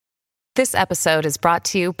This episode is brought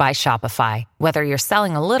to you by Shopify. Whether you're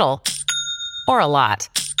selling a little or a lot,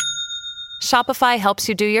 Shopify helps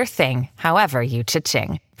you do your thing, however you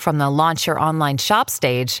cha-ching. From the launch your online shop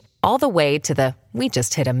stage, all the way to the we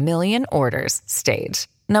just hit 1 million orders stage.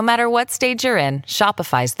 No matter what stage you're in,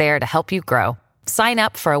 Shopify's there to help you grow. Sign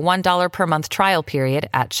up for a $1 per month trial period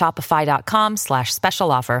at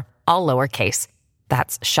shopify.com/special offer, all lowercase.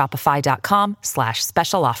 That's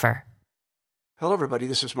shopify.com/special offer. Hello, everybody.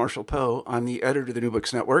 This is Marshall Poe. I'm the editor of the New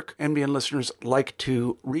Books Network. NBN listeners like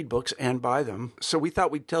to read books and buy them. So we thought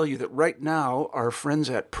we'd tell you that right now, our friends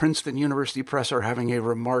at Princeton University Press are having a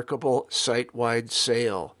remarkable site-wide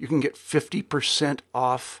sale. You can get 50%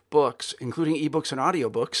 off books, including ebooks and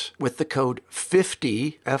audiobooks, with the code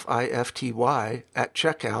 50, F-I-F-T-Y, at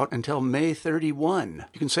checkout until May 31.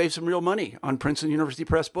 You can save some real money on Princeton University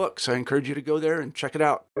Press books. I encourage you to go there and check it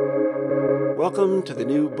out. Welcome to the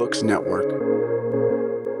New Books Network.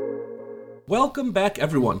 Welcome back,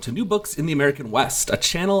 everyone, to New Books in the American West, a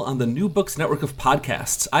channel on the New Books network of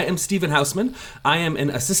podcasts. I am Stephen Hausman. I am an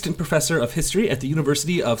assistant professor of history at the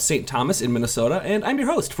University of St. Thomas in Minnesota, and I'm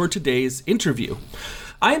your host for today's interview.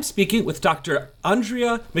 I am speaking with Dr.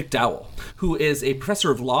 Andrea McDowell, who is a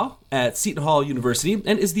professor of law at Seton Hall University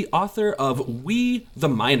and is the author of We the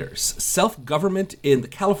Miners, Self-Government in the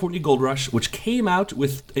California Gold Rush, which came out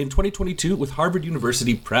in 2022 with Harvard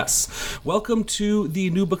University Press. Welcome to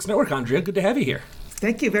the New Books Network, Andrea. Good to have you here.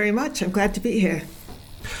 Thank you very much. I'm glad to be here.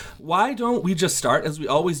 Why don't we just start, as we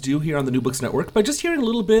always do here on the New Books Network, by just hearing a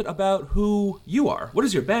little bit about who you are. What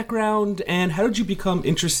is your background, and how did you become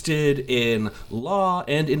interested in law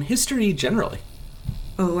and in history generally?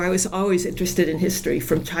 Oh, I was always interested in history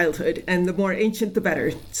from childhood, and the more ancient, the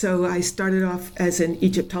better. So I started off as an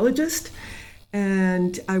Egyptologist,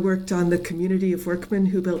 and I worked on the community of workmen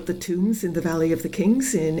who built the tombs in the Valley of the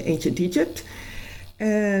Kings in ancient Egypt.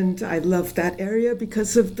 And I loved that area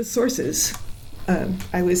because of the sources.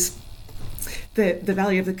 The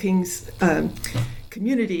Valley of the Kings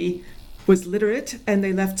community was literate, and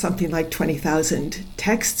they left something like 20,000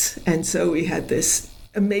 texts. And so we had this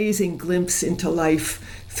amazing glimpse into life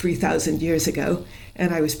 3,000 years ago.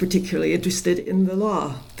 And I was particularly interested in the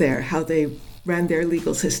law there, how they ran their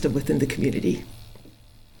legal system within the community.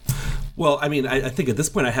 Well, I mean, I think at this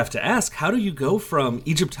point I have to ask, how do you go from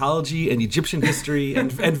Egyptology and Egyptian history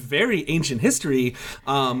and very ancient history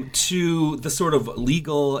to the sort of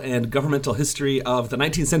legal and governmental history of the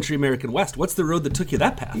 19th century American West? What's the road that took you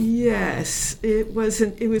that path? Yes, it was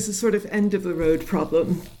a sort of end of the road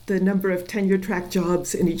problem. The number of tenure-track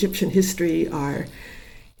jobs in Egyptian history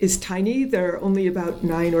is tiny. There are only about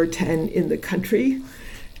 9 or 10 in the country,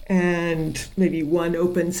 and maybe one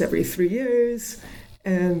opens every 3 years.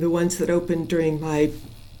 And the ones that opened during my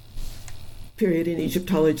period in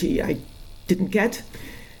Egyptology, I didn't get.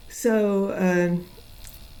 So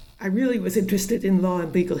I really was interested in law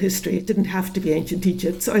and legal history. It didn't have to be ancient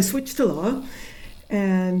Egypt. So I switched to law.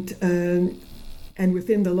 And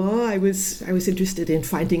within the law, I was interested in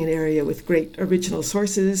finding an area with great original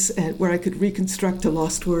sources and where I could reconstruct a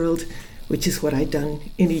lost world, which is what I'd done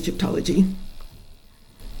in Egyptology.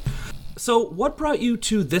 So what brought you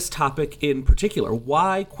to this topic in particular?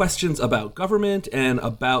 Why questions about government and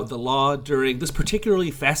about the law during this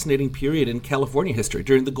particularly fascinating period in California history,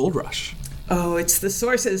 during the Gold Rush? Oh, it's the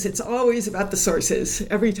sources. It's always about the sources.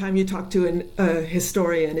 Every time you talk to a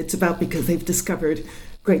historian, it's about because they've discovered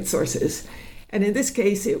great sources. And in this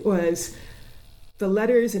case, it was the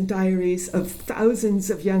letters and diaries of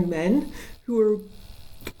thousands of young men who were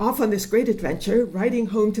off on this great adventure, writing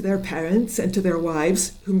home to their parents and to their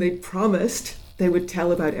wives, whom they'd promised they would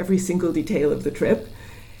tell about every single detail of the trip.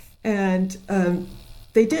 And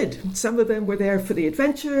they did. Some of them were there for the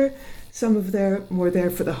adventure. Some of them were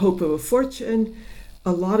there for the hope of a fortune.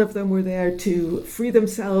 A lot of them were there to free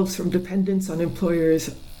themselves from dependence on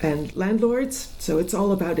employers and landlords. So it's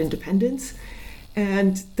all about independence.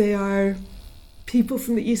 And they are people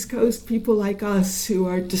from the East Coast, people like us, who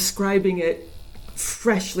are describing it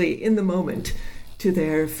freshly in the moment to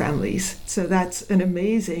their families. So that's an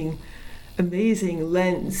amazing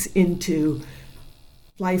lens into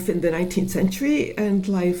life in the 19th century and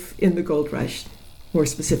life in the Gold Rush, more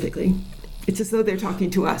specifically. It's as though they're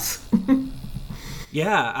talking to us.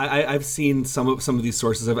 Yeah, I've seen some of these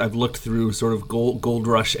sources. I've looked through sort of Gold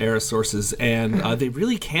Rush era sources, and they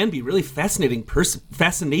really can be really fascinatingly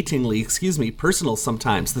personal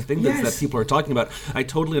sometimes. The things that people are talking about, I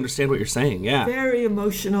totally understand what you're saying. Yeah, very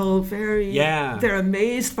emotional. They're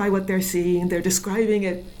amazed by what they're seeing. They're describing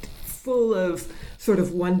it full of sort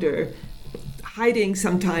of wonder, hiding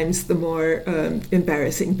sometimes the more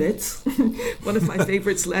embarrassing bits. One of my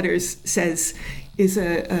favorite letters is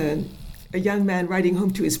a young man writing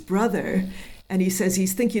home to his brother, and he says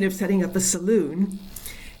he's thinking of setting up a saloon,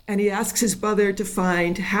 and he asks his brother to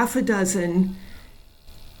find half a dozen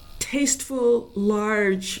tasteful,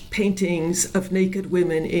 large paintings of naked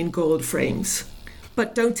women in gold frames.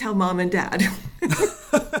 But don't tell mom and dad.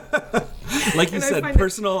 Like you said,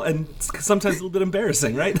 personal and sometimes a little bit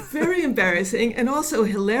embarrassing, right? Very embarrassing and also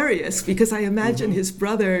hilarious, because I imagine his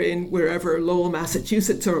brother in wherever, Lowell,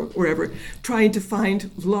 Massachusetts or wherever, trying to find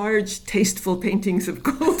large, tasteful paintings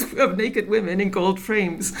of naked women in gold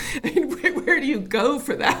frames. I mean, where do you go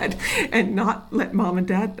for that and not let mom and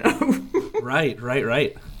dad know?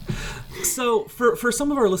 Right. So for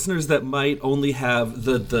some of our listeners that might only have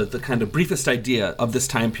the kind of briefest idea of this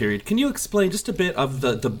time period, can you explain just a bit of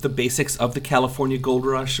the basics of the California Gold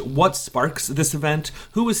Rush? What sparks this event?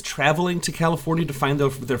 Who is traveling to California to find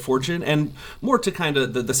their fortune? And more to kind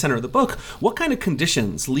of the center of the book, what kind of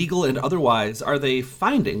conditions, legal and otherwise, are they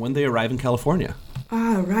finding when they arrive in California?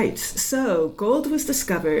 Right. So gold was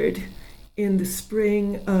discovered in the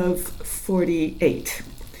spring of 48.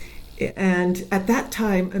 And at that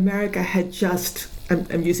time, America had just,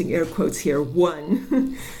 I'm using air quotes here,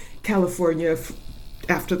 won California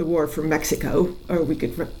after the war from Mexico. Or we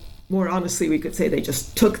could, more honestly, we could say they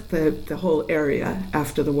just took the whole area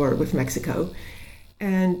after the war with Mexico.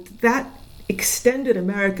 And that extended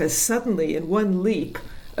America suddenly in one leap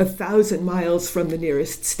 1,000 miles from the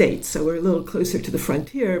nearest state. So we're a little closer to the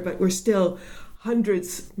frontier, but we're still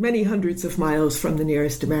many hundreds of miles from the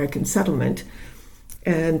nearest American settlement.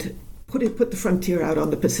 And put the frontier out on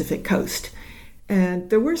the Pacific coast. And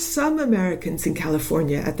there were some Americans in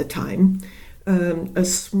California at the time, a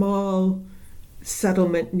small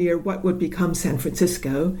settlement near what would become San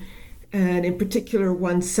Francisco, and in particular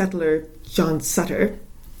one settler, John Sutter,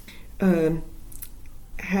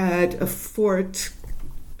 had a fort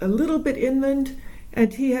a little bit inland,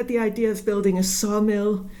 and he had the idea of building a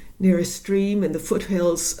sawmill near a stream in the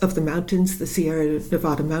foothills of the mountains, the Sierra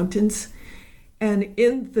Nevada mountains. And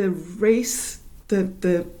in the race,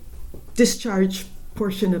 the discharge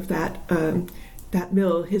portion of that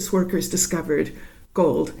mill, his workers discovered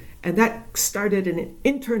gold. And that started an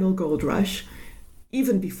internal gold rush,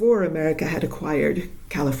 even before America had acquired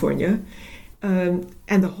California. And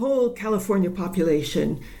the whole California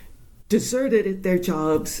population deserted their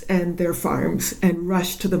jobs and their farms and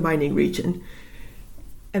rushed to the mining region.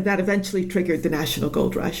 And that eventually triggered the National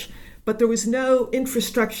Gold Rush. But there was no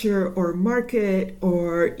infrastructure or market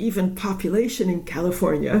or even population in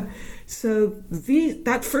California. So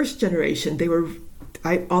that first generation, they were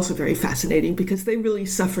also very fascinating because they really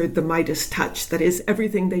suffered the Midas touch. That is,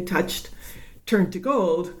 everything they touched turned to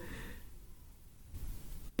gold.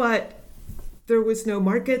 But there was no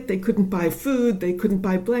market. They couldn't buy food. They couldn't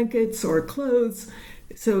buy blankets or clothes.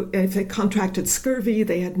 So if they contracted scurvy,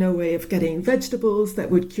 they had no way of getting vegetables that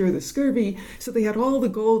would cure the scurvy. So they had all the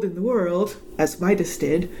gold in the world, as Midas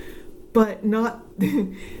did, but not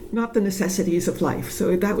the necessities of life.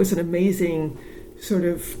 So that was an amazing sort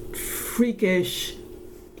of freakish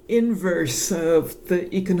inverse of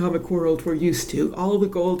the economic world we're used to. All the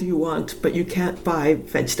gold you want, but you can't buy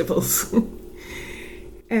vegetables.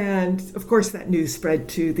 And of course that news spread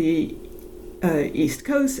to the East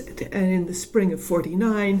Coast, and in the spring of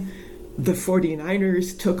 49, the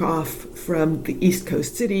 49ers took off from the East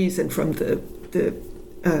Coast cities and from the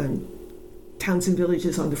towns and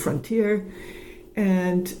villages on the frontier,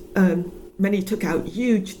 and many took out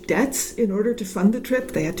huge debts in order to fund the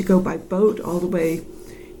trip. They had to go by boat all the way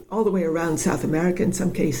around South America in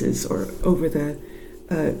some cases, or over the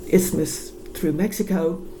isthmus through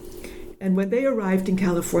Mexico. And when they arrived in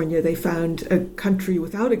California, they found a country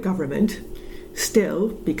without a government, still,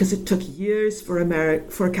 because it took years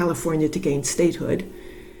for California to gain statehood.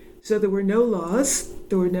 So there were no laws,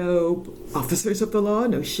 there were no officers of the law,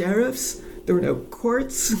 no sheriffs, there were no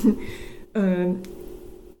courts.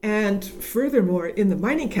 And furthermore, in the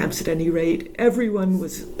mining camps at any rate, everyone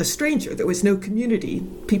was a stranger. There was no community.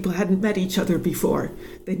 People hadn't met each other before.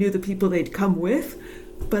 They knew the people they'd come with,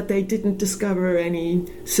 but they didn't discover any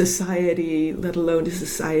society, let alone a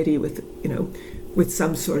society with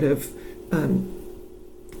some sort of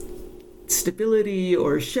stability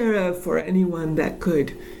or sheriff or anyone that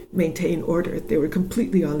could maintain order. They were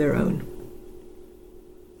completely on their own.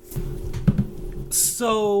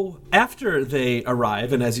 So after they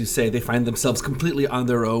arrive, and as you say, they find themselves completely on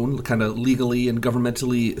their own, kind of legally and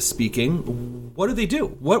governmentally speaking, what do?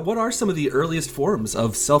 What are some of the earliest forms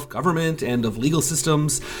of self-government and of legal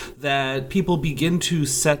systems that people begin to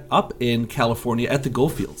set up in California at the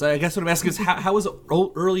goldfields? I guess what I'm asking is, how was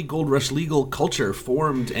early gold rush legal culture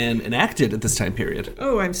formed and enacted at this time period?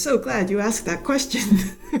 Oh, I'm so glad you asked that question.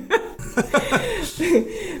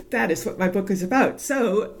 That is what my book is about.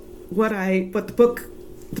 So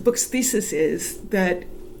the book's thesis is that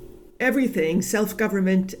everything,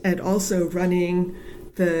 self-government and also running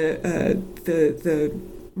the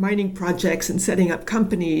mining projects and setting up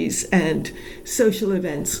companies and social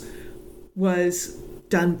events, was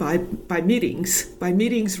done by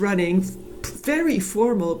meetings running very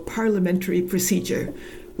formal parliamentary procedure,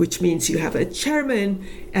 which means you have a chairman,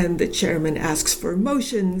 and the chairman asks for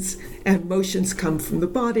motions, and motions come from the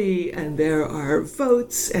body, and there are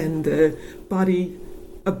votes, and the body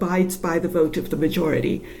abides by the vote of the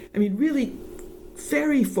majority. I mean, really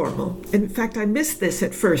very formal. In fact, I missed this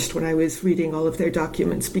at first when I was reading all of their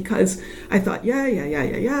documents, because I thought, yeah,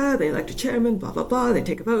 they elect a chairman, blah, blah, blah, they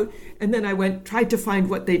take a vote. And then I tried to find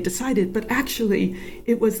what they decided, but actually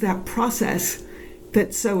it was that process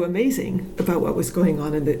that's so amazing about what was going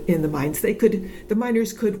on in the mines. The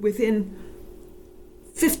miners could, within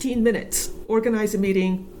 15 minutes, organize a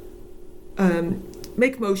meeting,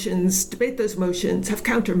 make motions, debate those motions, have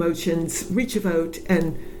counter motions, reach a vote,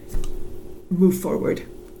 and move forward.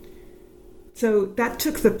 So that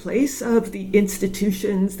took the place of the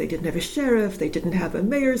institutions. They didn't have a sheriff, they didn't have a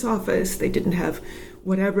mayor's office, they didn't have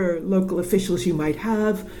whatever local officials you might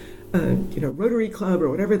have, Rotary Club or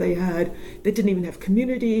whatever they had. They didn't even have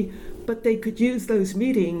community, but they could use those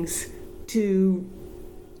meetings to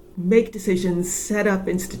make decisions, set up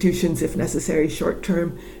institutions if necessary, short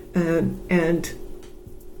term, and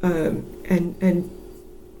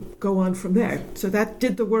go on from there. So that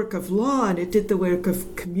did the work of law, and it did the work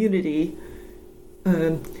of community.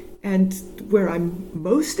 And where I'm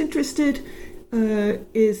most interested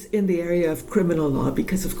is in the area of criminal law,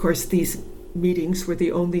 because of course these meetings were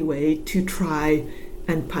the only way to try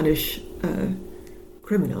and punish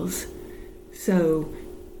criminals. So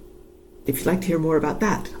if you'd like to hear more about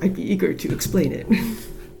that, I'd be eager to explain it.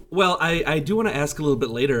 Well, I do want to ask a little bit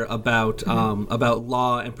later about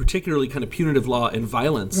law, and particularly kind of punitive law and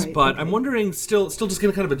violence. Right, but okay. I'm wondering, still just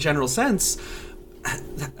in kind of a general sense,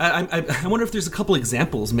 I wonder if there's a couple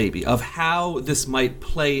examples maybe of how this might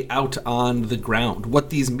play out on the ground,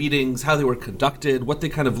 what these meetings, how they were conducted, what they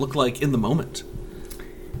kind of look like in the moment.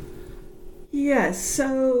 Yes,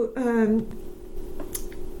 so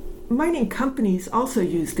mining companies also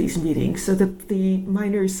use these meetings. So the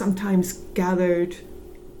miners sometimes gathered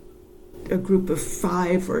a group of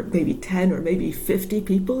 5 or maybe 10 or maybe 50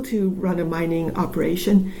 people to run a mining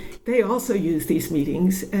operation. They also use these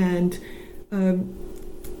meetings, and I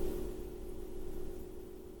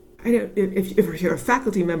don't, if you're a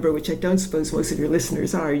faculty member, which I don't suppose most of your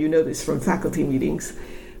listeners are, you know this from faculty meetings,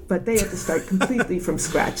 but they have to start completely from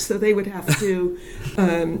scratch. So they would have to,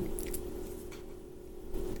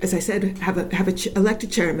 as I said, elect a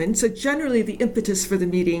chairman. So generally the impetus for the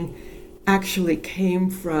meeting actually came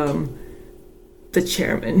from the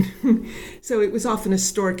chairman. So it was often a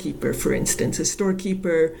storekeeper, for instance, a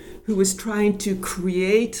storekeeper who was trying to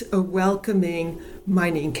create a welcoming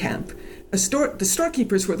mining camp. The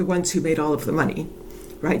storekeepers were the ones who made all of the money,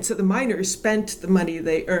 right? So the miners spent the money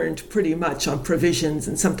they earned pretty much on provisions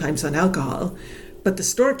and sometimes on alcohol. But the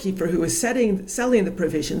storekeeper who was selling the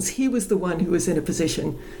provisions, he was the one who was in a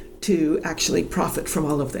position to actually profit from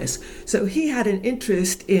all of this. So he had an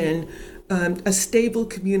interest in a stable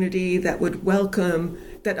community that would welcome,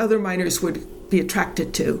 that other miners would be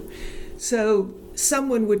attracted to. So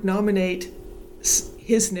someone would nominate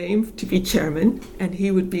his name to be chairman, and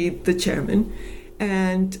he would be the chairman.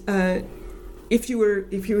 And if you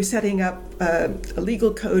were setting up a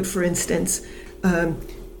legal code, for instance,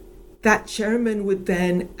 that chairman would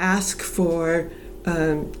then ask for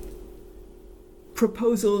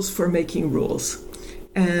proposals for making rules,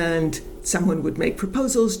 and someone would make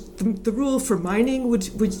proposals. The rule for mining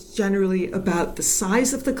was generally about the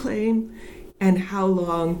size of the claim and how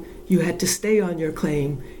long you had to stay on your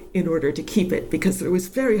claim in order to keep it, because there was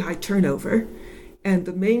very high turnover. And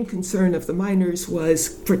the main concern of the miners was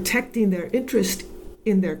protecting their interest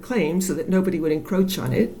in their claim so that nobody would encroach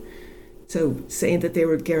on it. So saying that they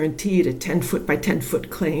were guaranteed a 10-foot by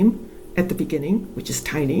 10-foot claim at the beginning, which is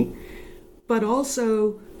tiny, but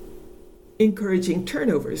also encouraging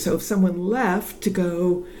turnover. So if someone left to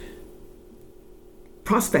go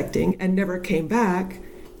prospecting and never came back,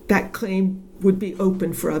 that claim would be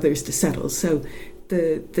open for others to settle. So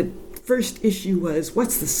the first issue was,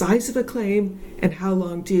 what's the size of a claim and how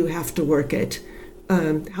long do you have to work it?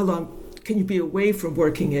 How long can you be away from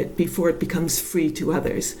working it before it becomes free to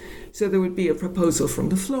others? So there would be a proposal from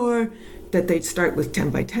the floor that they'd start with 10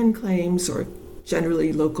 by 10 claims, or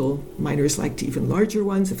generally local miners liked even larger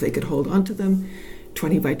ones if they could hold on to them,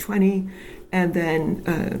 20 by 20. And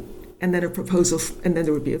then and then a proposal, and then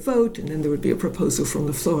there would be a vote, and then there would be a proposal from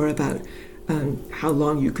the floor about how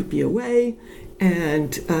long you could be away,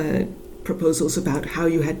 and proposals about how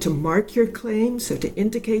you had to mark your claim, so to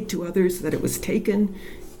indicate to others that it was taken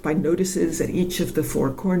by notices at each of the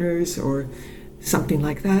four corners or something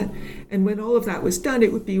like that. And when all of that was done,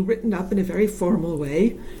 it would be written up in a very formal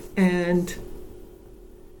way and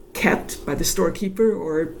kept by the storekeeper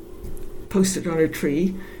or posted on a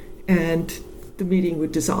tree, and the meeting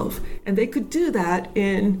would dissolve. And they could do that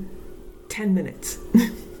in 10 minutes.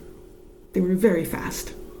 They were very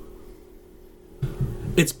fast.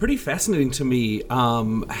 It's pretty fascinating to me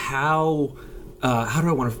how do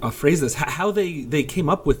I want to phrase this? How they came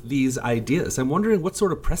up with these ideas. I'm wondering what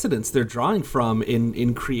sort of precedents they're drawing from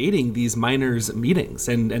in creating these miners' meetings,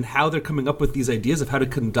 and how they're coming up with these ideas of how to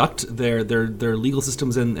conduct their legal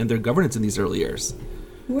systems and their governance in these early years.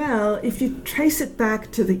 Well, if you trace it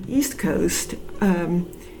back to the East Coast,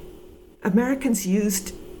 Americans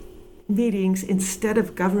used meetings instead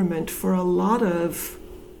of government for a lot of,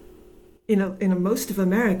 in most of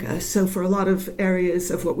America, so for a lot of areas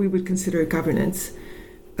of what we would consider governance.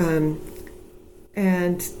 And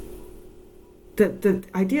the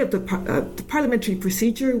idea of the parliamentary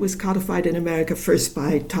procedure was codified in America first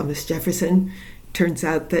by Thomas Jefferson. Turns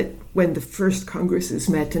out that when the first Congresses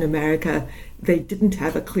met in America, they didn't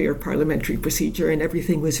have a clear parliamentary procedure, and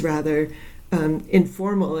everything was rather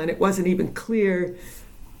informal, and it wasn't even clear.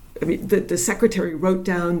 I mean, the secretary wrote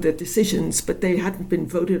down the decisions, but they hadn't been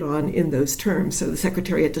voted on in those terms. So the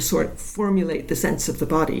secretary had to sort of formulate the sense of the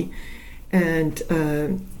body. And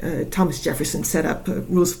Thomas Jefferson set up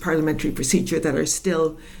rules of parliamentary procedure that are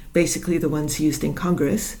still basically the ones used in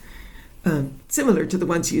Congress. Similar to the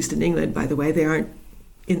ones used in England, by the way. They aren't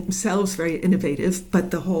in themselves very innovative,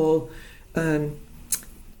 but the whole,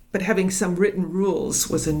 but having some written rules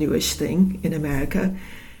was a newish thing in America.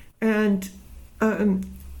 And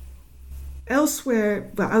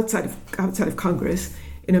elsewhere, well, outside of Congress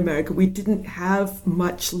in America, we didn't have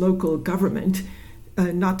much local government,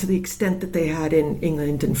 not to the extent that they had in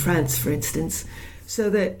England and France, for instance, so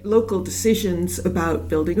that local decisions about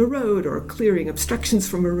building a road or clearing obstructions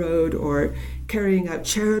from a road or carrying out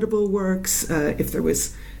charitable works, if there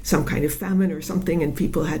was some kind of famine or something and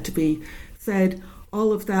people had to be fed,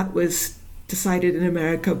 all of that was decided in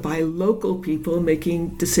America by local people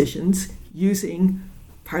making decisions using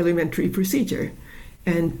parliamentary procedure.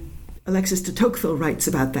 And Alexis de Tocqueville writes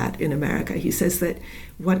about that in America. He says that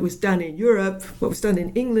what was done in Europe, what was done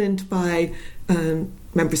in England by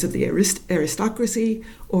members of the aristocracy,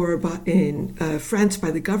 or in France by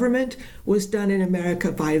the government, was done in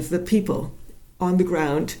America by the people on the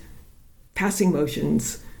ground, passing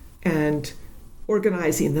motions and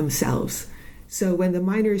organizing themselves. So when the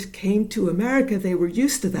miners came to America, they were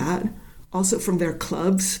used to that, also from their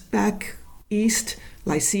clubs back east,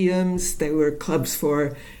 lyceums. They were clubs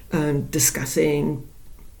for discussing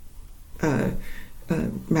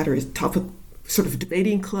matters, topic, sort of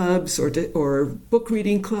debating clubs or book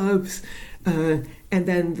reading clubs. And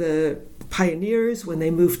then the pioneers, when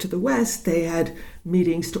they moved to the West, they had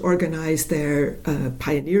meetings to organize their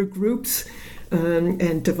pioneer groups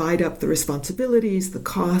and divide up the responsibilities. The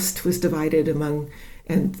cost was divided among,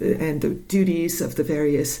 and the duties of the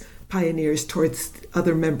various pioneers towards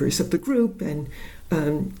other members of the group, and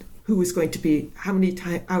who was going to be, how many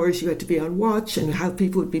hours you had to be on watch, and how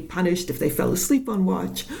people would be punished if they fell asleep on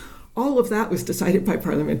watch. All of that was decided by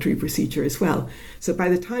parliamentary procedure as well. So by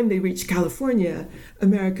the time they reached California,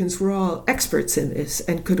 Americans were all experts in this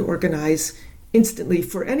and could organize instantly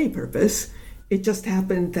for any purpose. It just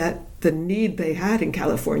happened that the need they had in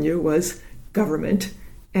California was government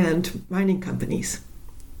and mining companies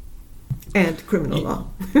and criminal law.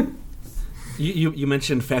 You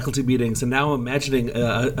mentioned faculty meetings, and now I'm imagining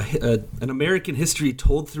an American history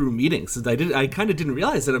told through meetings. I kind of didn't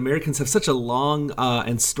realize that Americans have such a long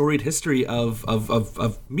and storied history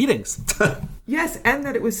of meetings. Yes, and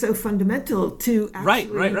that it was so fundamental to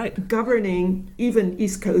actually governing even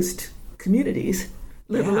East Coast communities,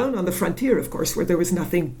 let alone on the frontier, of course, where there was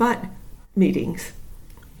nothing but meetings.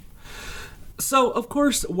 So, of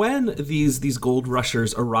course, when these gold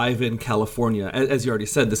rushers arrive in California, as you already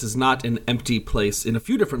said, this is not an empty place in a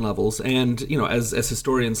few different levels. And, you know, as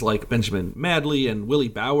historians like Benjamin Madley and Willie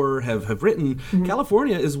Bauer have written, mm-hmm.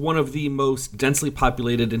 California is one of the most densely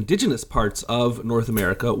populated indigenous parts of North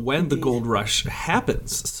America when the gold rush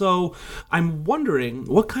happens. So I'm wondering,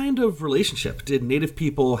 what kind of relationship did Native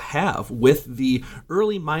people have with the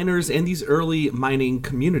early miners and these early mining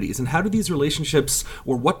communities? And how do these relationships,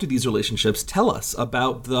 or what do these relationships tell us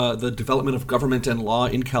about the development of government and law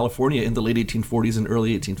in California in the late 1840s and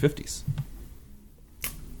early 1850s?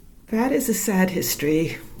 That is a sad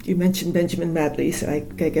history. You mentioned Benjamin Madley, so I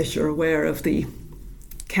guess you're aware of the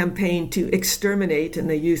campaign to exterminate, and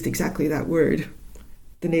they used exactly that word,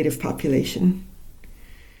 the native population.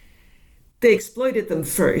 They exploited them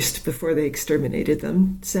first before they exterminated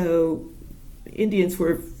them. So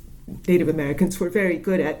Native Americans were very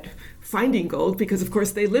good at finding gold because, of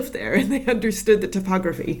course, they lived there and they understood the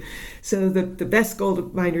topography. So the best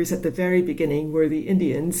gold miners at the very beginning were the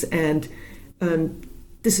Indians, and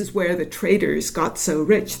this is where the traders got so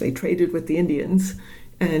rich. They traded with the Indians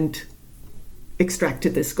and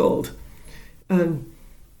extracted this gold.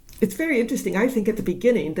 It's very interesting, I think, at the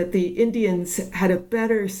beginning that the Indians had a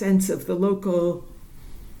better sense of the local,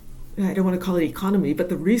 I don't want to call it economy, but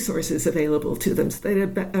the resources available to them. So they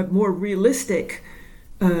had a more realistic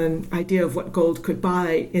idea of what gold could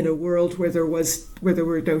buy in a world where there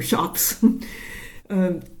were no shops.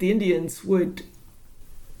 The Indians would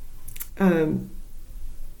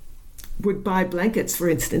buy blankets, for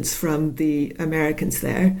instance, from the Americans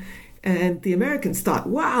there, and the Americans thought,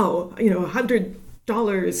 wow,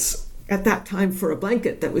 $100 at that time for a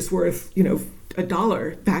blanket that was worth,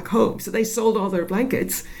 $1 back home. So they sold all their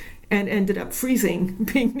blankets and ended up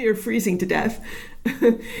being near freezing to death.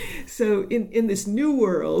 So in this new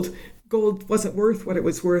world, gold wasn't worth what it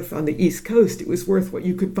was worth on the East Coast. It was worth what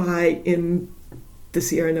you could buy in the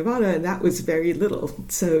Sierra Nevada, and that was very little.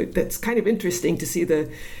 So that's kind of interesting to see the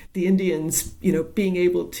Indians, being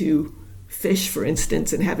able to fish, for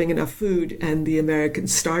instance, and having enough food, and the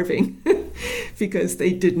Americans starving because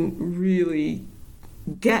they didn't really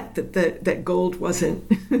get that gold wasn't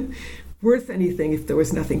worth anything if there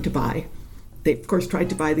was nothing to buy. They, of course, tried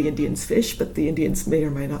to buy the Indians fish, but the Indians may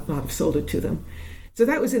or may not have sold it to them. So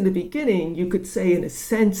that was in the beginning. You could say, in a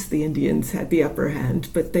sense, the Indians had the upper hand,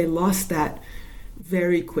 but they lost that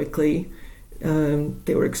very quickly.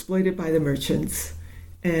 They were exploited by the merchants,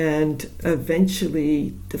 and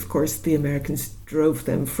eventually, of course, the Americans drove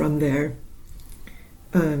them from their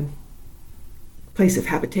place of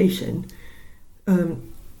habitation.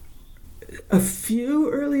 A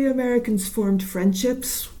few early Americans formed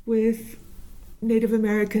friendships with Native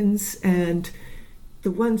Americans, and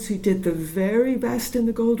the ones who did the very best in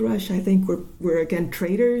the gold rush, I think, were again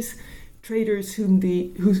traders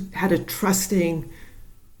who had a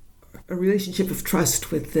relationship of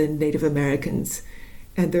trust with the Native Americans.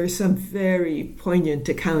 And there are some very poignant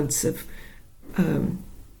accounts of,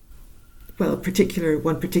 one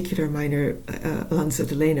particular miner, Alonzo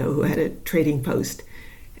Delano, who had a trading post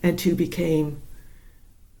and who became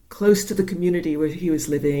close to the community where he was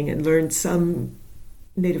living and learned some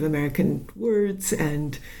Native American words.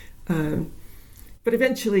 But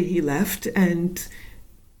eventually he left, and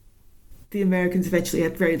the Americans eventually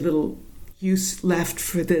had very little use left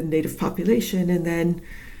for the native population. And then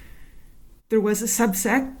there was a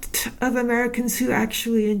subsect of Americans who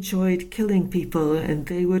actually enjoyed killing people, and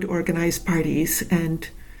they would organize parties and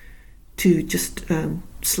to just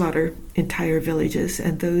slaughter entire villages.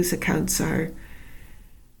 And those accounts are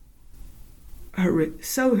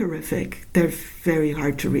so horrific, they're very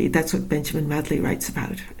hard to read. That's what Benjamin Madley writes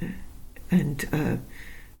about. And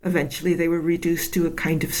eventually they were reduced to a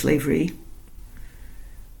kind of slavery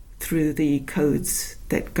through the codes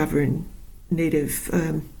that govern Native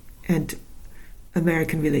and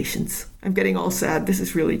American relations. I'm getting all sad. This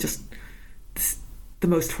is really just the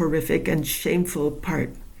most horrific and shameful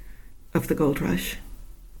part of the gold rush.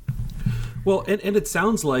 Well, and it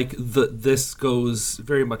sounds like this goes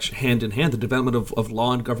very much hand in hand. The development of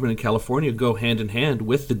law and government in California go hand in hand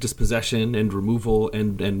with the dispossession and removal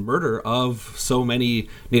and murder of so many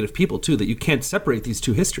Native people, too, that you can't separate these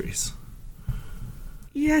two histories.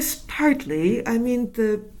 Yes, partly. I mean,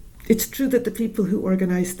 it's true that the people who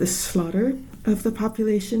organized the slaughter of the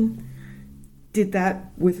population did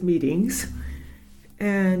that with meetings.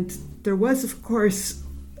 And there was, of course,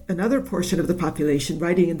 another portion of the population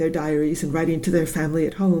writing in their diaries and writing to their family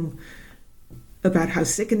at home about how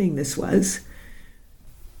sickening this was.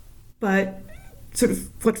 But sort of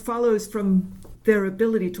what follows from their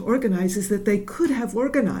ability to organize is that they could have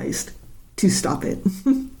organized to stop it.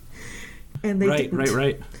 And they didn't.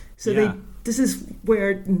 Right. So yeah. This is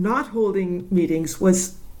where not holding meetings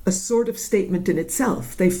was a sort of statement in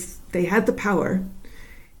itself. They had the power,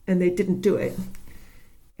 and they didn't do it.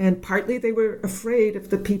 And partly they were afraid of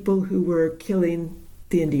the people who were killing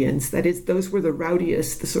the Indians. That is, those were the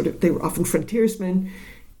rowdiest, they were often frontiersmen,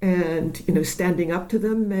 and standing up to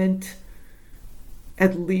them meant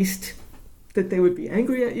at least that they would be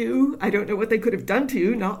angry at you. I don't know what they could have done to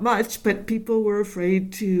you, not much, but people were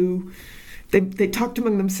afraid to. They talked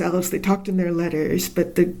among themselves, they talked in their letters,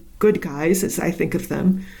 but the good guys, as I think of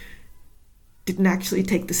them, didn't actually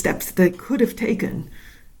take the steps that they could have taken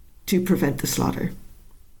to prevent the slaughter.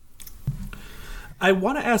 I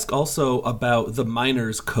want to ask also about the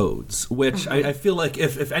miners' codes, which I feel like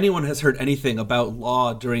if anyone has heard anything about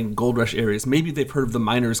law during gold rush areas, maybe they've heard of the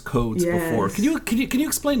miners' codes before. Can you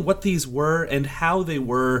explain what these were and how they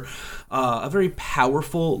were a very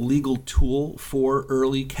powerful legal tool for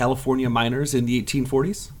early California miners in the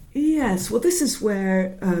 1840s? Yes. Well, this is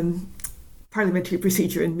where parliamentary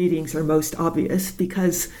procedure and meetings are most obvious,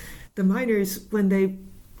 because the miners, when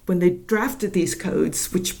they drafted these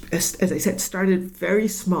codes, which, as I said, started very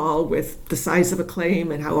small with the size of a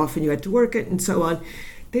claim and how often you had to work it and so on,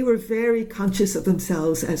 they were very conscious of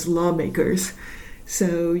themselves as lawmakers.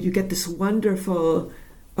 So you get this wonderful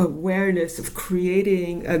awareness of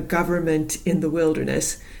creating a government in the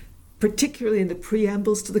wilderness, particularly in the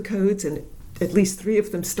preambles to the codes, and at least 3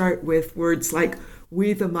 of them start with words like,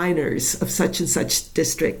 "We the miners of such and such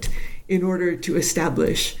district," in order to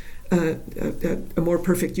establish a more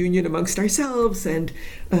perfect union amongst ourselves and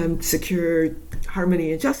secure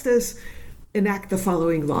harmony and justice, enact the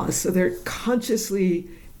following laws. So they're consciously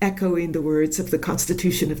echoing the words of the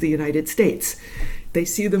Constitution of the United States. They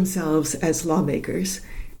see themselves as lawmakers.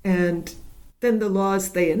 And then the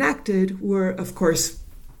laws they enacted were, of course,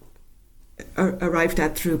 arrived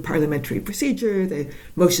at through parliamentary procedure, the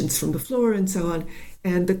motions from the floor and so on.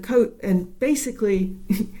 And the code, and basically,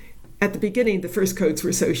 at the beginning, the first codes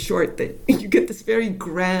were so short that you get this very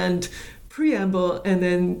grand preamble and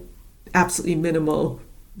then absolutely minimal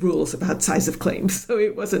rules about size of claims. So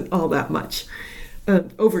it wasn't all that much.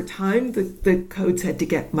 Over time, the codes had to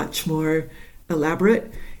get much more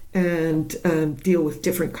elaborate and deal with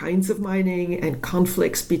different kinds of mining and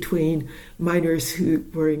conflicts between miners who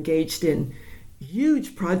were engaged in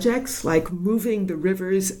huge projects like moving the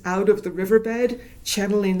rivers out of the riverbed,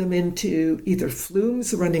 channeling them into either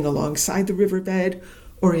flumes running alongside the riverbed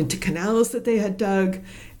or into canals that they had dug,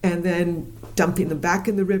 and then dumping them back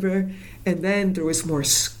in the river. And then there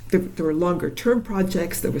were longer term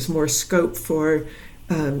projects. There was more scope for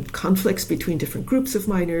conflicts between different groups of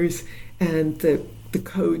miners, and the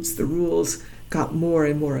codes, the rules, got more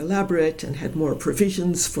and more elaborate and had more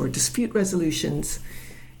provisions for dispute resolutions.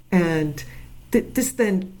 And this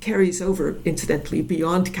then carries over, incidentally,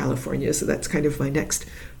 beyond California. So that's kind of my next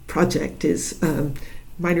project, is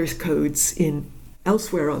miners' codes in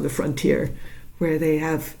elsewhere on the frontier, where they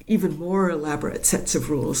have even more elaborate sets of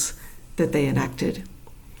rules that they enacted.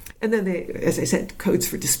 And then they, as I said,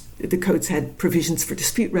 the codes had provisions for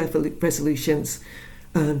dispute resolutions,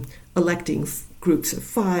 electing groups of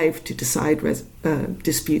 5 to decide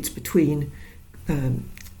disputes between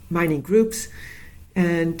mining groups.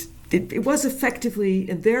 And it was effectively,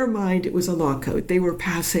 in their mind, it was a law code. They were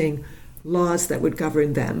passing laws that would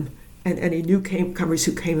govern them and any newcomers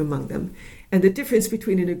who came among them. And the difference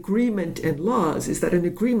between an agreement and laws is that an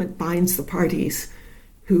agreement binds the parties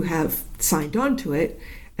who have signed on to it,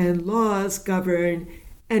 and laws govern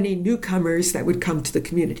any newcomers that would come to the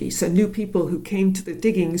community. So new people who came to the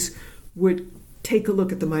diggings would take a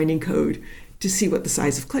look at the mining code to see what the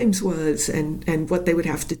size of claims was and what they would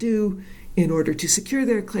have to do in order to secure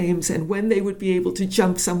their claims, and when they would be able to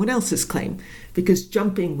jump someone else's claim. Because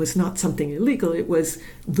jumping was not something illegal, it was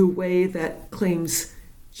the way that claims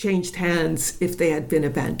changed hands if they had been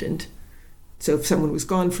abandoned. So if someone was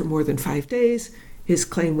gone for more than 5 days, his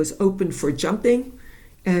claim was open for jumping,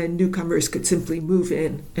 and newcomers could simply move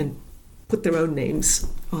in and put their own names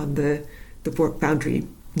on the boundary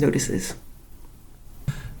notices.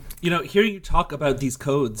 You know, hearing you talk about these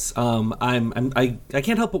codes, I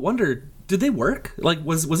can't help but wonder, did they work? Like,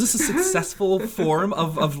 was this a successful form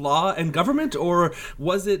of law and government, or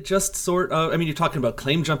was it just sort of, I mean, you're talking about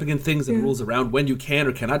claim jumping and things and rules around when you can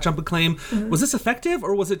or cannot jump a claim. Was this effective,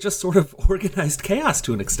 or was it just sort of organized chaos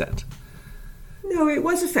to an extent? No, it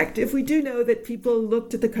was effective. We do know that people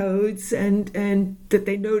looked at the codes and that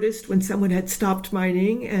they noticed when someone had stopped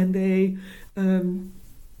mining, and they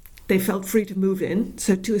felt free to move in.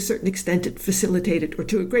 So to a certain extent, it facilitated, or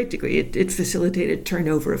to a great degree, it facilitated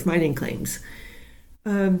turnover of mining claims.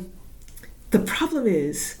 The problem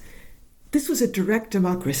is, this was a direct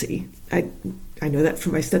democracy. I know that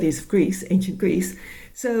from my studies of Greece, ancient Greece.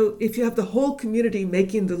 So if you have the whole community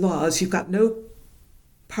making the laws, you've got no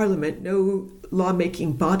parliament, no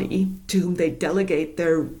lawmaking body to whom they delegate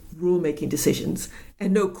their rule-making decisions,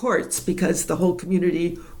 and no courts, because the whole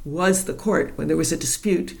community was the court. When there was a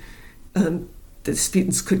dispute, the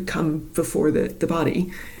disputants could come before the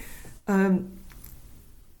body.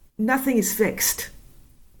 Nothing is fixed.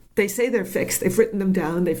 They say they're fixed. They've written them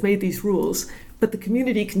down. They've made these rules. But the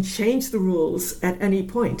community can change the rules at any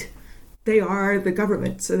point. they are the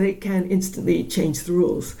government, so they can instantly change the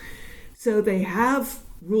rules. So they have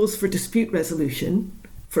rules for dispute resolution,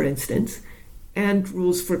 for instance, and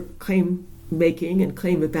rules for claim making and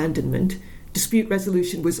claim abandonment. Dispute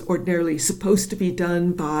resolution was ordinarily supposed to be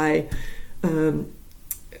done by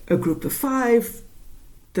a group of 5.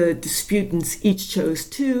 The disputants each chose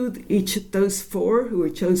 2. Each of those 4 who were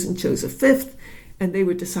chosen chose a 5th, and they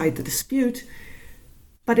would decide the dispute.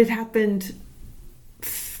 But it happened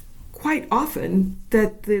quite often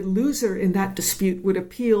that the loser in that dispute would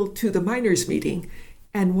appeal to the miners' meeting.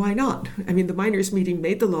 And why not? I mean, the miners' meeting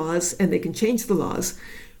made the laws, and they can change the laws,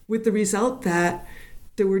 with the result that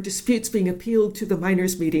there were disputes being appealed to the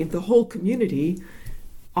miners' meeting, the whole community,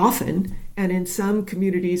 often, and in some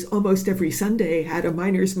communities, almost every Sunday, had a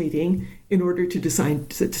miners' meeting in order to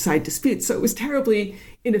decide disputes. So it was terribly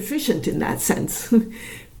inefficient in that sense.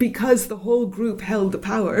 Because the whole group held the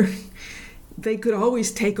power, they could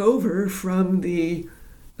always take over from the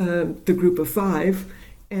group of 5,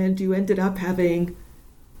 and you ended up having,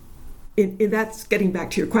 in that's getting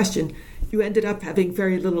back to your question, you ended up having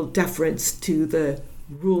very little deference to the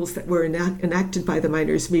rules that were enacted by the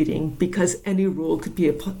miners' meeting, because any rule could be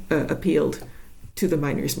appealed to the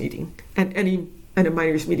miners' meeting, and a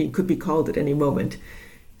miners' meeting could be called at any moment.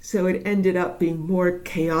 So it ended up being more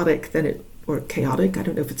chaotic than chaotic, I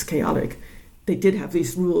don't know if it's chaotic. They did have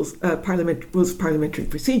these rules of parliamentary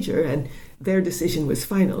procedure, and their decision was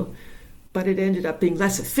final, but it ended up being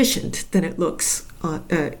less efficient than it looks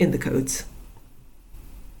in the codes.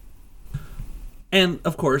 And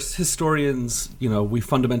of course, historians, we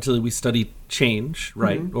study change,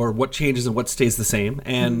 right? Mm-hmm. Or what changes and what stays the same.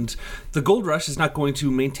 And the gold rush is not going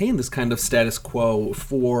to maintain this kind of status quo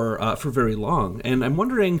for very long. And I'm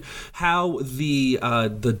wondering how the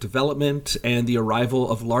development and the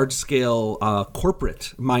arrival of large-scale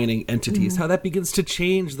corporate mining entities, how that begins to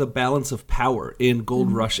change the balance of power in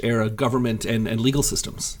gold rush era government and legal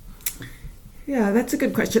systems. Yeah, that's a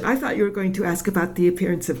good question. I thought you were going to ask about the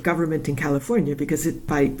appearance of government in California, because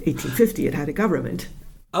by 1850 it had a government.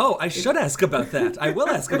 Oh, I should ask about that. I will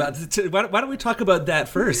ask about it. Why don't we talk about that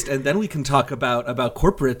first, and then we can talk about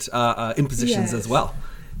corporate impositions as well.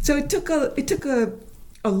 So it took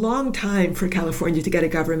a long time for California to get a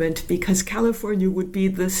government, because California would be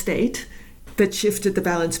the state that shifted the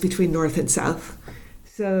balance between North and South.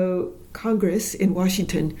 So Congress in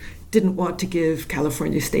Washington didn't want to give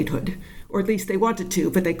California statehood, or at least they wanted to,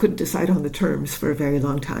 but they couldn't decide on the terms for a very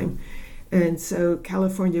long time. And so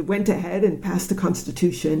California went ahead and passed a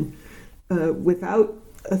constitution without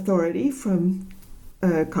authority from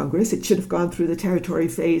Congress. It should have gone through the territory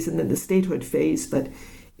phase and then the statehood phase, but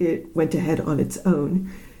it went ahead on its own.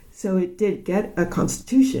 So it did get a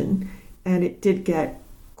constitution, and it did get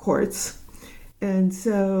courts. And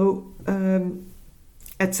so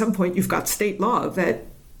at some point you've got state law that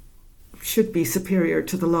should be superior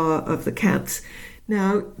to the law of the camps.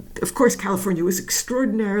 Now, of course, California was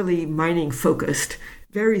extraordinarily mining focused,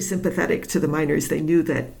 very sympathetic to the miners. They knew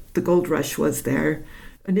that the gold rush was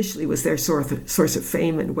initially was their source of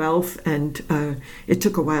fame and wealth, and it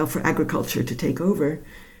took a while for agriculture to take over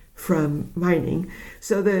from mining.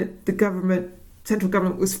 So the central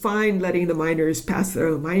government was fine letting the miners pass their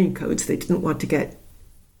own mining codes. They didn't want to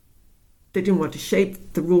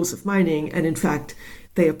shape the rules of mining, and in fact,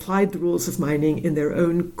 they applied the rules of mining in their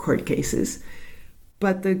own court cases.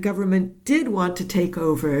 But the government did want to take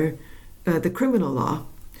over the criminal law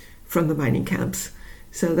from the mining camps.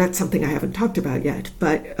 So that's something I haven't talked about yet.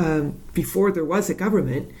 But before there was a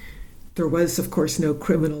government, there was, of course, no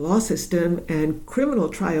criminal law system, and criminal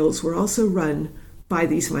trials were also run by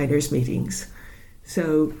these miners' meetings.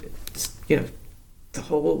 So, the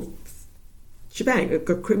whole shebang. A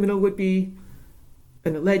criminal would be,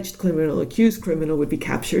 an alleged criminal, accused criminal would be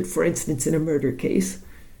captured, for instance, in a murder case,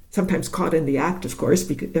 sometimes caught in the act, of course,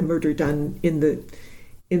 because a murder done in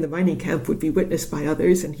the mining camp would be witnessed by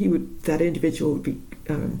others, and that individual would be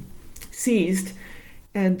seized.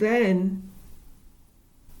 And then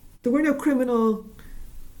there were no criminal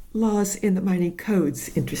laws in the mining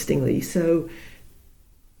codes, interestingly. So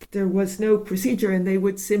there was no procedure, and they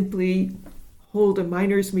would simply hold a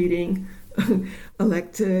miners' meeting,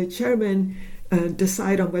 elect a chairman,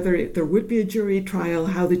 decide on whether there would be a jury trial,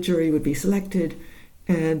 how the jury would be selected,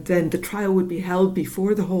 and then the trial would be held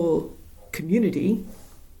before the whole community.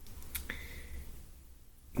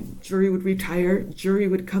 Jury would retire, jury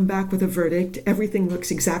would come back with a verdict. Everything looks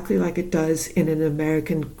exactly like it does in an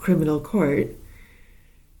American criminal court.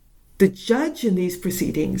 The judge in these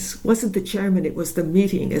proceedings wasn't the chairman, it was the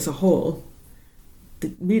meeting as a whole.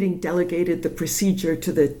 The meeting delegated the procedure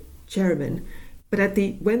to the chairman, but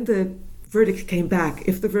when the verdict came back,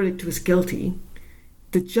 if the verdict was guilty,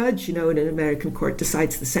 the judge, in an American court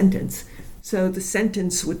decides the sentence. So the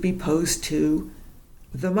sentence would be posed to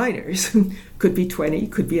the miners. Could be 20,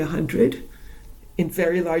 could be 100. In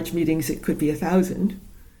very large meetings, it could be 1,000.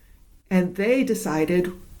 And they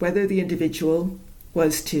decided whether the individual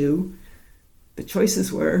was to, the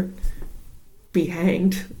choices were, be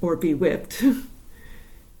hanged or be whipped.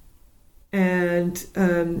 And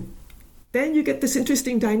then you get this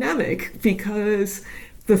interesting dynamic, because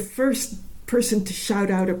the first person to shout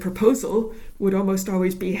out a proposal would almost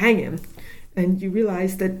always be hang him. And you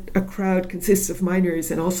realize that a crowd consists of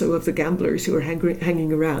miners and also of the gamblers who are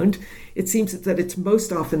hanging around. It seems that it's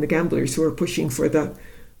most often the gamblers who are pushing for the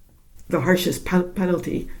harshest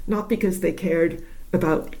penalty, not because they cared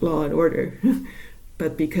about law and order,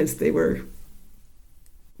 but because they were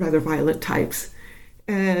rather violent types.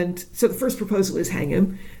 And so the first proposal is hang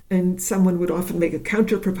him, and someone would often make a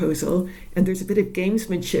counter proposal. And there's a bit of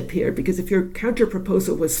gamesmanship here, because if your counter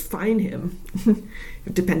proposal was fine him,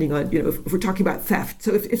 depending on, if we're talking about theft.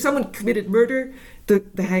 So if someone committed murder,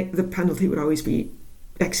 the penalty would always be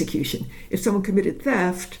execution. If someone committed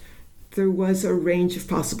theft, there was a range of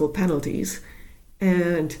possible penalties,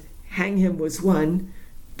 and hang him was one.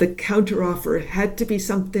 The counteroffer had to be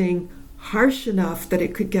something harsh enough that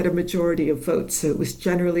it could get a majority of votes. So it was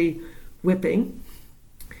generally whipping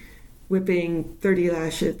 30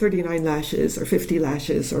 lashes, 39 lashes, or 50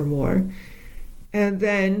 lashes or more. And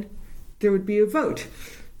then there would be a vote.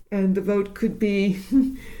 And the vote could be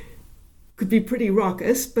pretty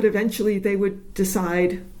raucous, but eventually they would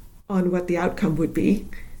decide on what the outcome would be,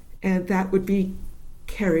 and that would be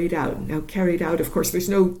carried out. Now, carried out, of course, there's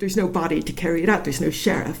no body to carry it out. There's no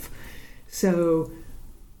sheriff. So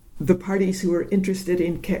the parties who were interested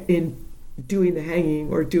in doing the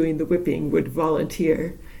hanging or doing the whipping would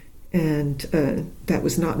volunteer, and that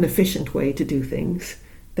was not an efficient way to do things.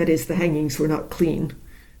 That is, the hangings were not clean.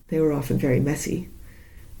 They were often very messy.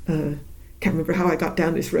 Can't remember how I got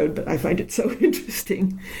down this road, but I find it so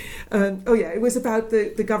interesting. It was about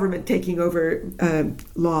the government taking over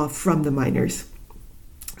law from the miners.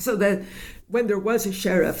 So that when there was a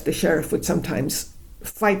sheriff, the sheriff would sometimes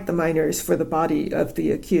fight the miners for the body of the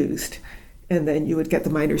accused. And then you would get the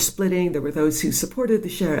miners splitting. There were those who supported the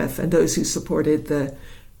sheriff and those who supported the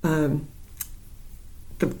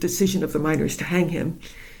decision of the miners to hang him.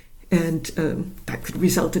 And that could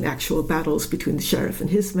result in actual battles between the sheriff and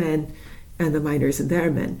his men and the miners and their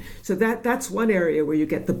men. So that's one area where you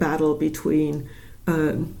get the battle between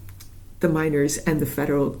the miners and the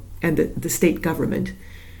federal and the state government.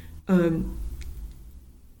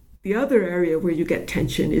 The other area where you get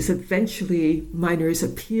tension is eventually miners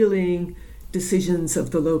appealing decisions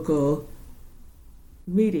of the local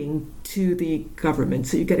meeting to the government.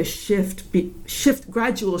 So you get a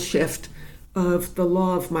gradual shift of the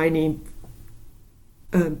law of mining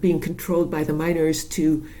being controlled by the miners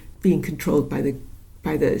to being controlled by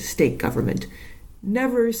the state government.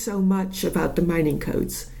 Never so much about the mining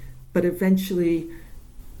codes, but eventually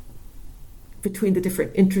between the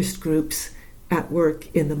different interest groups at work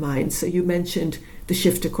in the mines. So you mentioned the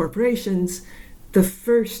shift to corporations. The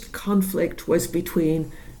first conflict was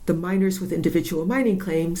between the miners with individual mining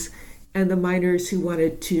claims and the miners who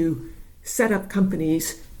wanted to set up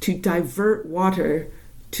companies to divert water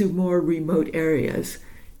to more remote areas.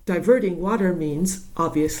 Diverting water means,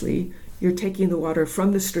 obviously, you're taking the water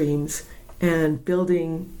from the streams and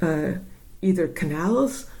building either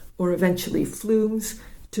canals or eventually flumes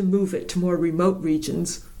to move it to more remote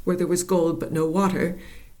regions where there was gold but no water.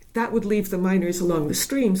 That would leave the miners along the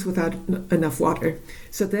streams without enough water.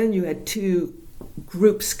 So then you had two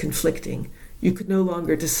groups conflicting. You could no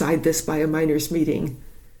longer decide this by a miners' meeting,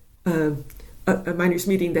 a miners'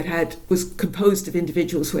 meeting that was composed of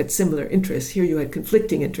individuals who had similar interests. Here you had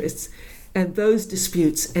conflicting interests, and those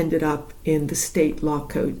disputes ended up in the state law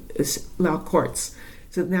courts.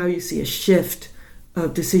 So now you see a shift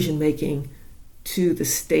of decision making to the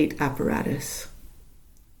state apparatus.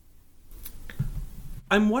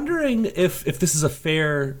 I'm wondering if this is a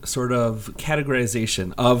fair sort of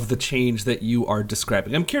categorization of the change that you are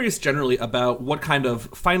describing. I'm curious generally about what kind of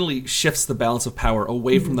finally shifts the balance of power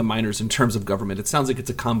away from the miners in terms of government. It sounds like it's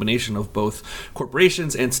a combination of both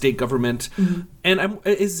corporations and state government. And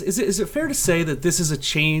is it fair to say that this is a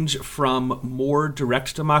change from more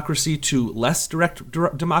direct democracy to less direct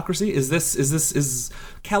democracy? Is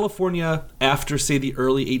California, after say the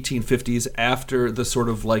early 1850s, after the sort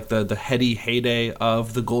of like the heady heyday of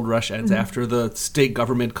the gold rush ends, after the state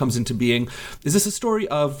government comes into being, is this a story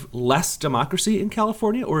of less democracy in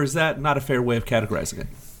California, or is that not a fair way of categorizing it?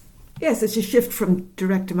 Yes, it's a shift from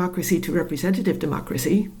direct democracy to representative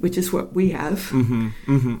democracy, which is what we have.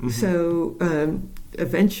 So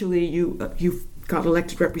eventually you've got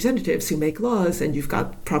elected representatives who make laws, and you've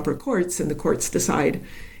got proper courts, and the courts decide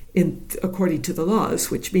according to the laws,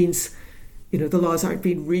 which means, the laws aren't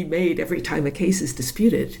being remade every time a case is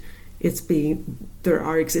disputed. There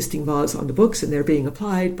are existing laws on the books, and they're being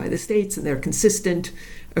applied by the states, and they're consistent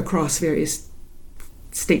across various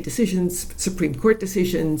state decisions. Supreme Court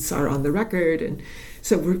decisions are on the record, and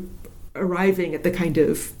so we're arriving at the kind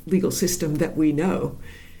of legal system that we know,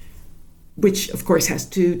 which of course has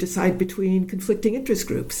to decide between conflicting interest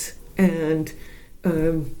groups. And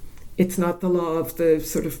it's not the law of the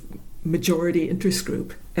sort of majority interest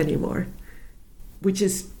group anymore, which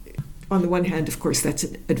is, on the one hand, of course, that's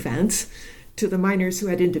an advance. To the miners who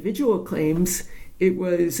had individual claims, it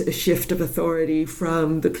was a shift of authority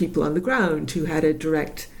from the people on the ground who had a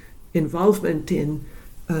direct involvement in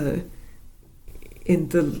the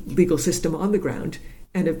legal system on the ground,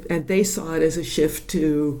 and they saw it as a shift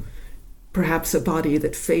to perhaps a body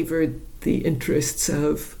that favored the interests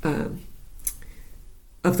of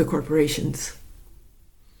the corporations.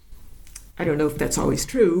 I don't know if that's always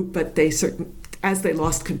true, but as they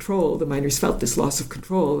lost control, the miners felt this loss of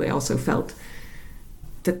control. They also felt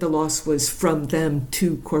that the loss was from them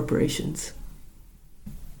to corporations.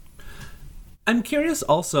 I'm curious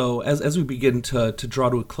also, as we begin to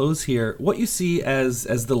draw to a close here, what you see as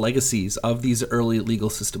the legacies of these early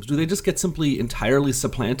legal systems. Do they just get simply entirely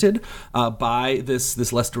supplanted by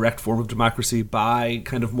this less direct form of democracy, by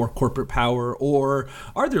kind of more corporate power, or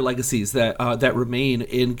are there legacies that remain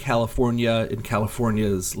in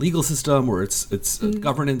California's legal system or its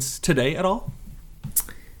governance today at all?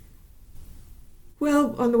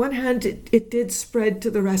 Well, on the one hand, it did spread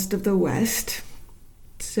to the rest of the West.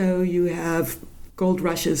 So you have gold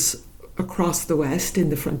rushes across the West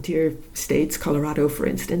in the frontier states, Colorado, for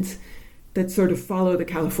instance, that sort of follow the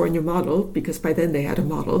California model, because by then they had a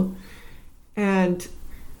model. And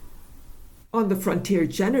on the frontier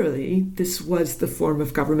generally, this was the form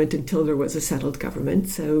of government until there was a settled government.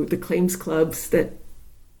 So the claims clubs that,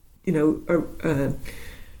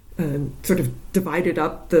 sort of divided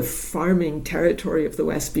up the farming territory of the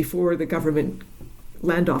West before the government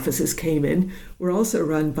land offices came in were also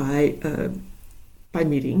run by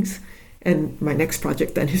meetings. And my next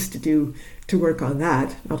project then is to work on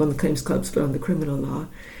that, not on the claims clubs, but on the criminal law.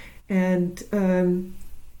 And the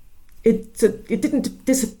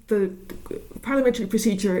parliamentary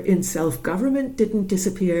procedure in self-government didn't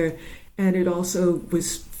disappear, and it also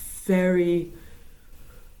was very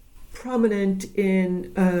prominent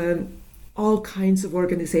in all kinds of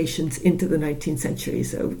organizations into the 19th century.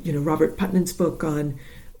 So, Robert Putnam's book on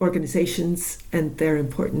organizations and their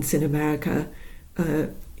importance in America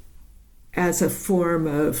as a form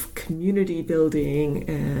of community building,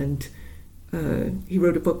 and he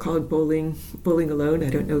wrote a book called Bowling Alone. I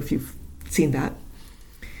don't know if you've seen that,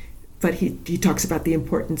 but he talks about the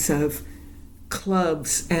importance of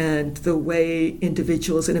clubs and the way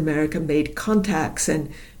individuals in America made contacts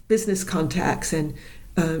and business contacts and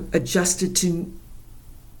adjusted to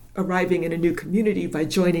arriving in a new community by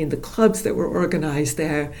joining the clubs that were organized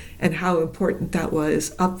there, and how important that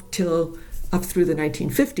was up through the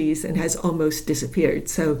 1950s, and has almost disappeared.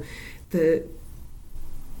 So the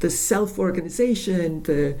self-organization,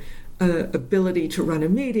 the ability to run a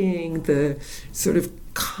meeting, the sort of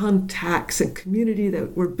contacts and community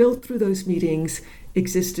that were built through those meetings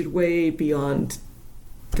existed way beyond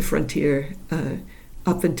the frontier,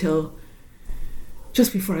 up until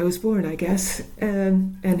just before I was born, I guess,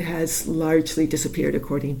 and has largely disappeared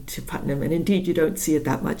according to Putnam. And indeed, you don't see it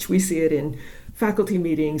that much. We see it in faculty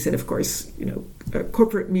meetings, and of course,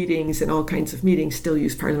 corporate meetings, and all kinds of meetings still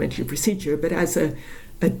use parliamentary procedure. But as an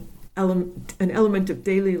element of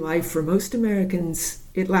daily life for most Americans,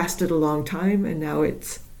 it lasted a long time, and now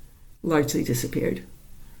it's largely disappeared.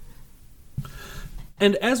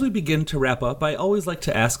 And as we begin to wrap up, I always like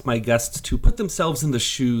to ask my guests to put themselves in the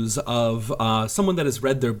shoes of someone that has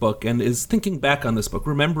read their book and is thinking back on this book,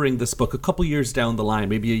 remembering this book a couple years down the line,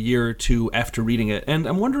 maybe a year or two after reading it. And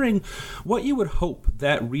I'm wondering what you would hope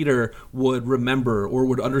that reader would remember or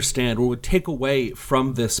would understand or would take away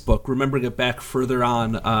from this book, remembering it back further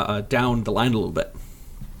on down the line a little bit.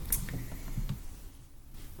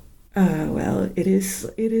 Well, it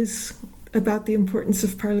is about the importance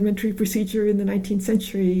of parliamentary procedure in the 19th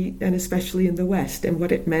century, and especially in the West, and what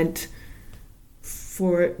it meant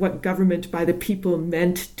for what government by the people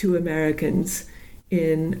meant to Americans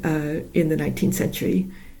in the 19th century,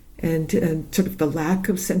 and sort of the lack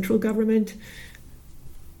of central government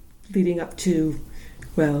leading up to,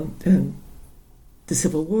 the the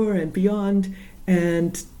Civil War and beyond,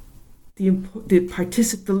 and the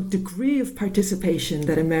degree of participation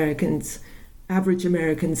that average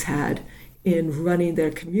Americans had in running their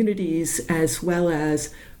communities, as well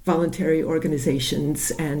as voluntary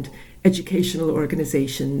organizations and educational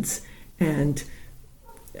organizations, and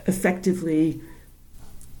effectively,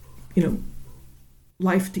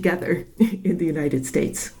 life together in the United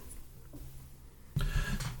States.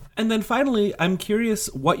 And then finally, I'm curious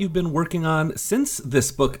what you've been working on since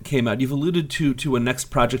this book came out. You've alluded to a next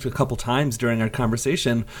project a couple times during our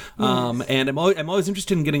conversation. Yes. And I'm always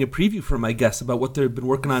interested in getting a preview from my guests about what they've been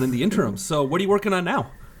working on in the interim. So what are you working on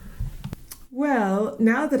now? Well,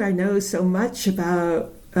 now that I know so much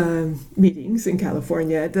about meetings in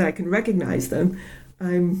California, that I can recognize them,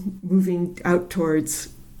 I'm moving out towards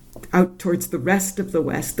the rest of the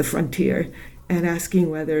West, the frontier, and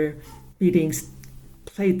asking whether meetings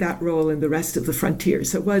played that role in the rest of the frontier.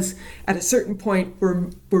 So it was, at a certain point,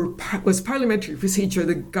 was parliamentary procedure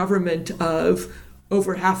the government of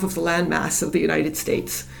over half of the landmass of the United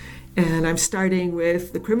States. And I'm starting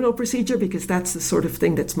with the criminal procedure because that's the sort of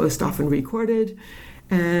thing that's most often recorded.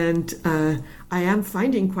 And I am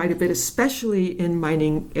finding quite a bit, especially in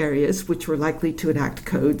mining areas, which were likely to enact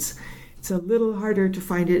codes. It's a little harder to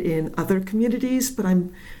find it in other communities,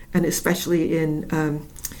 and especially in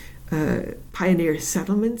pioneer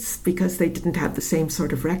settlements, because they didn't have the same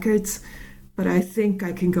sort of records. But I think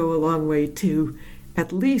I can go a long way to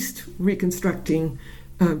at least reconstructing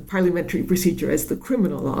parliamentary procedure as the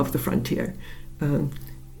criminal law of the frontier.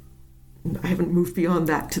 I haven't moved beyond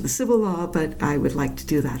that to the civil law, but I would like to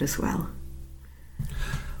do that as well.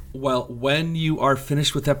 Well, when you are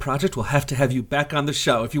finished with that project, we'll have to have you back on the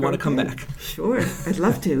show if you want to come back. Sure, I'd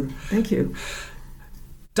love to. Thank you.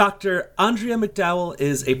 Dr. Andrea McDowell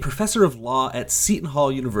is a professor of law at Seton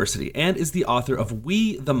Hall University and is the author of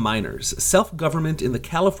We the Miners, Self-Government in the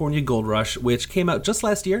California Gold Rush, which came out just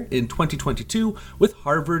last year in 2022 with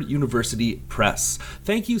Harvard University Press.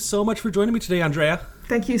 Thank you so much for joining me today, Andrea.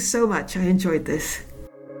 Thank you so much. I enjoyed this.